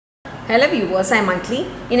Hello viewers, I am Maitli.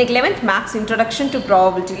 In 11th Maths Introduction to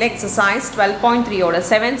Probability exercise 12.3 oda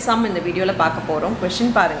 7th sum in the video la paaka porom. Question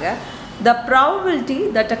parunga. The probability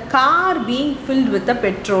that a car being filled with the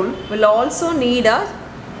petrol will also need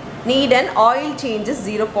an oil change is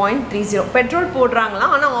 0.30. Petrol போடுறாங்களா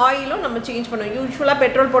ஆனா ஆயிலும் நம்ம change பண்ணுவோம். யூசுவலா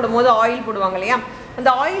petrol போடும்போது oil போடுவாங்க இல்லையா, அந்த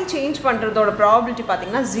oil change பண்றதோட probability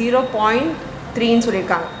பாத்தீங்கன்னா 0.3 ன்னு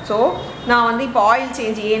சொல்லிருக்காங்க. சோ நான் வந்து இப்போ ஆயில்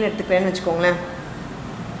சேஞ்ச் ஏன்னு எடுத்துக்கிறேன்னு வெச்சுக்கோங்களேன்.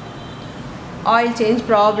 ஆயில் சேஞ்ச்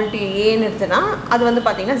ப்ராபபிலிட்டி ஏன்னு எடுத்தனா அது வந்து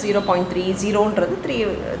பார்த்தீங்கன்னா 0.30ன்றது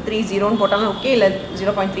 330ன்னு போட்டாலும் ஓகே, இல்லை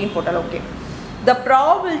 0.3ன்னு போட்டாலும் okay. The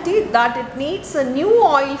probability that it needs a new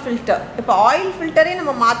oil filter. இப்போ ஆயில் ஃபில்டரே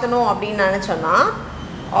நம்ம மாற்றணும் அப்படின்னு நினச்சோன்னா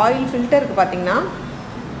ஆயில் ஃபில்டருக்கு பார்த்தீங்கன்னா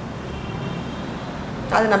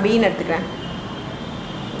அது நான் பீன்னு எடுத்துக்கிறேன்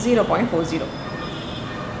 0.40.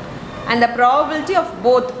 And the probability of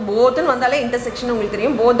both ன்னு வந்தாலே intersection உங்களுக்கு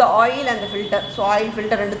தெரியும், both the oil and the filter. So oil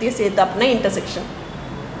filter ரெண்டுத்தையும் சேர்த்து அப்படின்னா intersection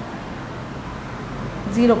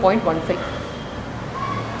 0.15.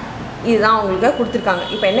 இதுதான் உங்களுக்கு கொடுத்துருக்காங்க.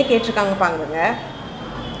 இப்போ என்ன கேட்டிருக்காங்க பாருங்க,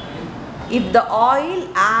 if the oil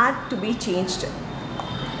had to be changed,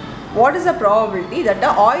 what is the probability that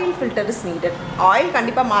the oil filter is needed? Oil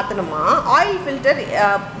கண்டிப்பாக மாற்றணுமா, oil filter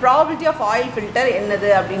probability of oil filter என்னது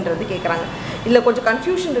அப்படின்றது கேட்குறாங்க. இல்லை கொஞ்சம்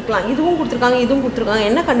கன்ஃபியூஷன் இருக்கலாம், இதுவும் கொடுத்துருக்காங்க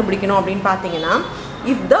என்ன கண்டுபிடிக்கணும் அப்படின்னு பார்த்தீங்கன்னா,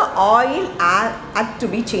 if the oil had to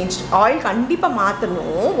be changed, oil கண்டிப்பாக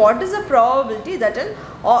மாற்றணும், what is the probability that an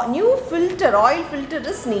new filter oil filter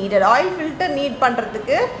is needed. Oil filter NEET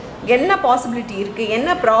பண்ணுறதுக்கு என்ன பாசிபிலிட்டி இருக்குது, என்ன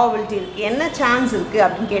ப்ராபபிலிட்டி இருக்குது, என்ன சான்ஸ் இருக்குது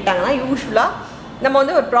அப்படின்னு கேட்டாங்கன்னா, யூஸ்வலாக நம்ம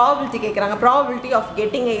வந்து ஒரு ப்ராபபிலிட்டி கேட்குறாங்க, probability of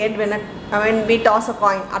getting a head when we toss a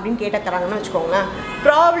coin அப்படின்னு கேட்குறாங்கன்னு வச்சுக்கோங்களேன்.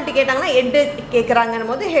 ப்ராபபிலிட்டி கேட்டாங்கன்னா ஹெட்டு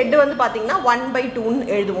கேட்குறாங்கன்னும் போது ஹெட்டு வந்து பார்த்தீங்கன்னா 1/2ன்னு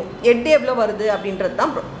எழுதுவோம். ஹெட் எவ்வளோ வருது அப்படின்றது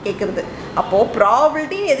தான் கேட்குறது. அப்போது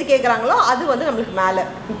ப்ராபபிலிட்டின்னு எது கேட்குறாங்களோ அது வந்து நம்மளுக்கு மேலே.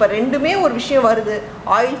 இப்போ ரெண்டுமே ஒரு விஷயம் வருது,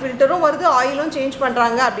 ஆயில் ஃபில்டரும் வருது, ஆயிலும் சேஞ்ச்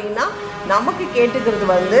பண்ணுறாங்க அப்படின்னா நமக்கு கேட்டுக்கிறது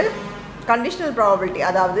வந்து கண்டிஷனல் ப்ராபபிலிட்டி,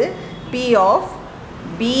 அதாவது P of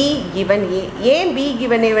B given A. ஏன் B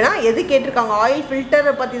given A வேணா எது கேட்டிருக்காங்க, ஆயில்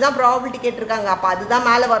ஃபில்டரை பற்றி தான் ப்ராபபிலிட்டி கேட்டிருக்காங்க, அப்போ அதுதான்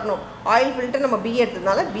மேலே வரணும். ஆயில் ஃபில்டர் நம்ம B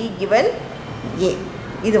எடுத்ததுனால B given A.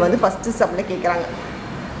 இது வந்து ஃபஸ்ட்டு சம்மில் கேட்குறாங்க.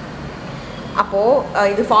 அப்போது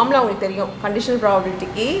இது ஃபார்முலா உங்களுக்கு தெரியும், கண்டிஷனல்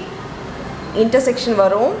ப்ராபபிலிட்டிக்கு இன்டர்செக்ஷன்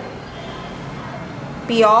வரும் P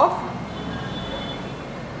of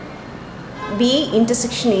B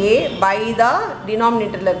intersection A by the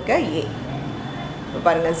denominatorல இருக்க A.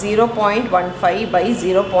 பாருங்கள்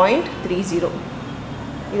 0.15/0.30.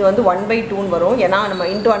 இது வந்து 1/2ன்னு வரும், ஏன்னா நம்ம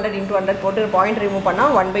இன்ட்டு 100 போட்டு பாயிண்ட் ரிமூவ்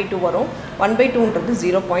பண்ணால் 1/2 வரும். 1/2ன்றது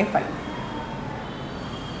 0.5.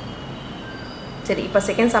 சரி, இப்போ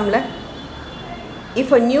செகண்ட் சம்மில்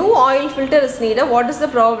if a new oil filter is needed, what is the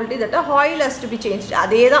probability that a oil has to be change.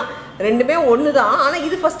 அதே தான், ரெண்டுமே ஒன்று தான், ஆனால்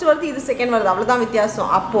இது ஃபஸ்ட்டு வருது இது செகண்ட் வருது, அவ்வளோதான் வித்தியாசம்.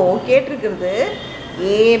 அப்போது கேட்டிருக்கிறது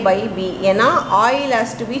A/B, ஏன்னா oil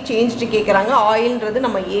has to be changed கேட்குறாங்க, ஆயில்ன்றது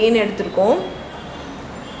நம்ம ஏன்னு எடுத்திருக்கோம்,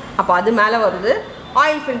 அப்போ அது மேலே வருது,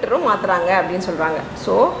 ஆயில் ஃபில்டரும் மாற்றுறாங்க அப்படின்னு சொல்கிறாங்க.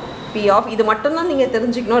 ஸோ P of இது மட்டும்தான் நீங்கள்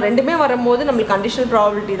தெரிஞ்சுக்கணும், ரெண்டுமே வரும்போது நம்மளுக்கு கண்டிஷனல்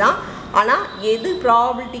ப்ராபபிலிட்டி தான், ஆனால் எது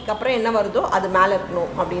ப்ராபபிலிட்டிக்கு அப்புறம் என்ன வருதோ அது மேலே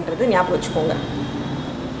இருக்கணும் அப்படின்றது ஞாபகம் வச்சுக்கோங்க.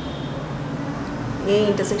 A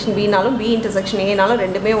இன்டர்செக்ஷன் Bனாலும் B இன்டர்செக்ஷன் Aனாலும்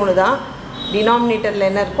ரெண்டுமே ஒன்று தான், டினாமினேட்டரில்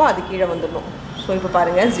என்ன இருக்கோ அது கீழே வந்துடணும். ஸோ இப்போ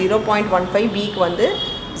பாருங்கள் 0.15, Bக்கு வந்து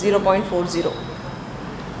 0.40.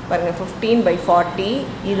 பாருங்கள் 15/40,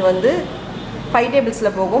 இது வந்து 5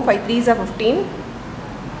 டேபிள்ஸில் போகும், 5 3s are 15,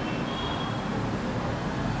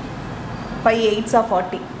 5 8s are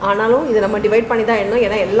 40. ஆனாலும் இது நம்ம டிவைட் பண்ணி தான் எழுதணும்,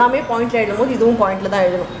 ஏன்னா எல்லாமே பாயிண்டில் எழுதும் போது இதுவும் பாயிண்டில் தான்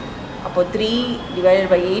எழுதணும். அப்போது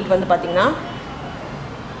 3/8 வந்து பார்த்திங்கன்னா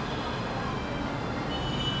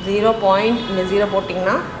 0. இந்த 0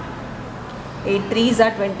 போட்டிங்கன்னா 8 3s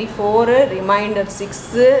are 24, ரிமைண்டர்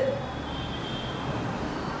 6.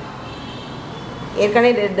 ஏற்கனவே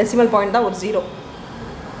டெசிமல் பாயிண்ட் தான் ஒரு 0.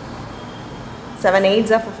 7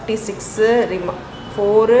 8s are 56,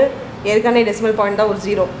 4, ஏற்கனவே டெசிமல் பாயிண்ட் தான் ஒரு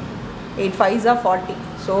 0. 8 5s are 40.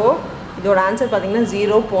 ஸோ இதோட ஆன்சர் பார்த்தீங்கன்னா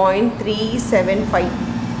 0.375.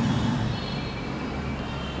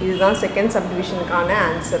 இதுதான் செகண்ட் சப்டிவிஷனுக்கான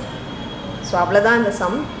ஆன்சர். ஸோ அவ்வளோதான் இந்த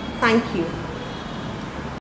சம். தேங்க்யூ.